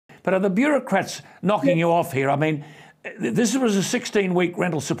But are the bureaucrats knocking you off here? I mean, this was a 16-week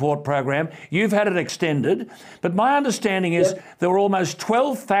rental support program. You've had it extended. But my understanding is there were almost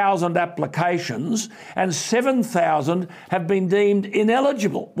 12,000 applications and 7,000 have been deemed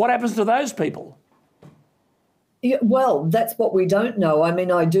ineligible. What happens to those people? Yeah, well, that's what we don't know. I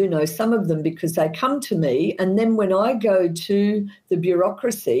mean, I do know some of them because they come to me, and then when I go to the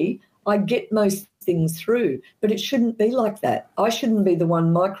bureaucracy, I get most things through. But it shouldn't be like that. I shouldn't be the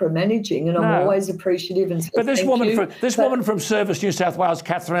one micromanaging, and I'm always appreciative. And but this woman from Service New South Wales,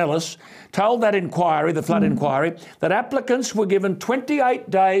 Catherine Ellis, told that inquiry, the flood inquiry, that applicants were given 28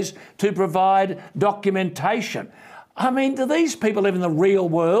 days to provide documentation. I mean, do these people live in the real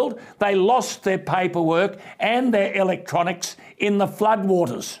world? They lost their paperwork and their electronics in the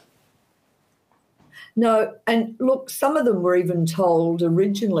floodwaters. No, and look, some of them were even told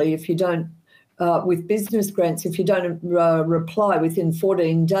originally, if you don't, with business grants, if you don't reply within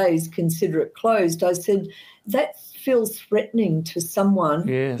 14 days, consider it closed. I said, that feels threatening to someone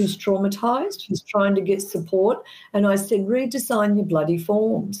who's traumatised, who's trying to get support. And I said, redesign your bloody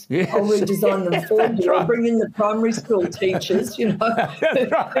forms. I'll redesign them for you. I'll bring in the primary school teachers, you know,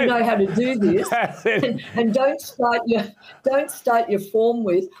 who know how to do this. And don't start your form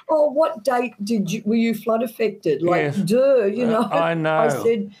with, oh, what date were you flood affected? Like, you know. I know. I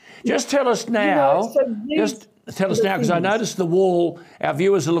said, just tell us now. You know, Tell us now, because I noticed the wall, our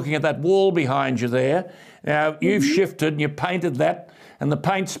viewers are looking at that wall behind you there. Now, you've shifted and you painted that and the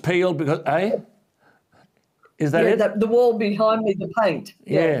paint's peeled because, Is that it? The wall behind me, the paint.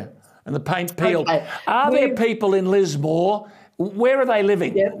 Yeah, and the paint peeled. Okay. Are there people in Lismore, where are they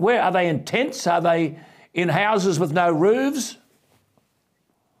living? Yep. Where are they in tents? Are they in houses with no roofs?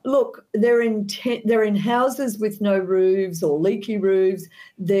 Look, they're in houses with no roofs or leaky roofs.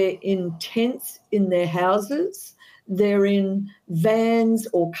 They're in tents in their houses. They're in vans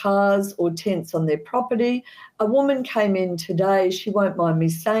or cars or tents on their property. A woman came in today, she won't mind me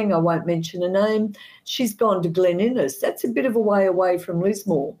saying, I won't mention her name. She's gone to Glen Innes. That's a bit of a way away from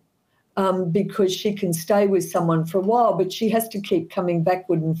Lismore. Because she can stay with someone for a while, but she has to keep coming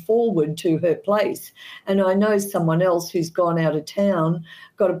backward and forward to her place. And I know someone else who's gone out of town,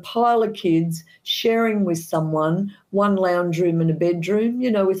 got a pile of kids, sharing with someone, one lounge room and a bedroom, you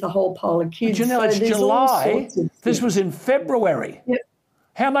know, with a whole pile of kids. But you know, it's July. This was in February. Yep.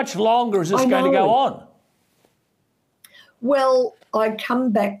 How much longer is this going to go on? Well, I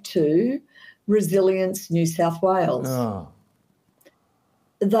come back to Resilience New South Wales.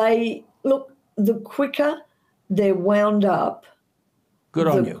 Look, the quicker they're wound up. Good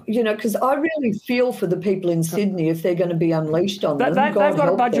on you. You know, because I really feel for the people in Sydney if they're going to be unleashed on them. They've got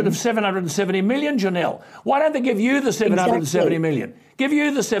a budget of 770 million, Janelle. Why don't they give you the 770 million? Give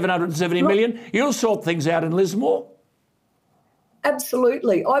you the 770 million. You'll sort things out in Lismore.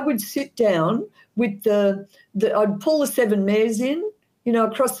 Absolutely. I would sit down with I'd pull the 7 mayors in, you know,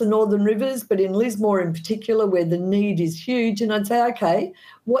 across the Northern Rivers, but in Lismore in particular where the need is huge. And I'd say, okay,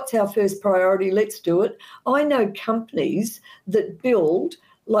 what's our first priority? Let's do it. I know companies that build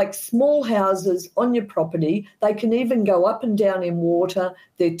like small houses on your property. They can even go up and down in water.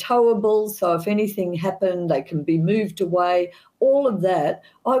 They're towable, so if anything happened, they can be moved away. All of that,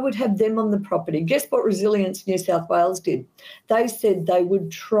 I would have them on the property. Guess what Resilience New South Wales did? They said they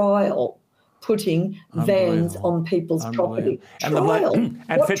would trial putting vans on people's property. And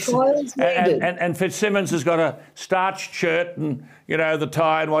trials needed? And Fitzsimmons has got a starched shirt and, you know, the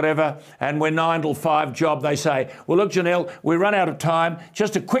tie and whatever, and we're 9 till 5 job, they say. Well, look, Janelle, we run out of time.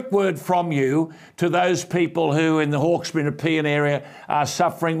 Just a quick word from you to those people who in the Hawkesbury and Nepean area are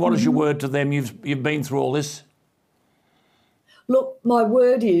suffering. What is your word to them? You've been through all this. Look, my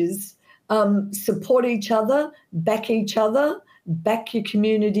word is support each other, back your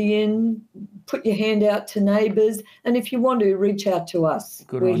community in, put your hand out to neighbours, and if you want to, reach out to us.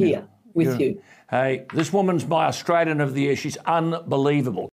 We're here with you. Hey, this woman's my Australian of the Year. She's unbelievable.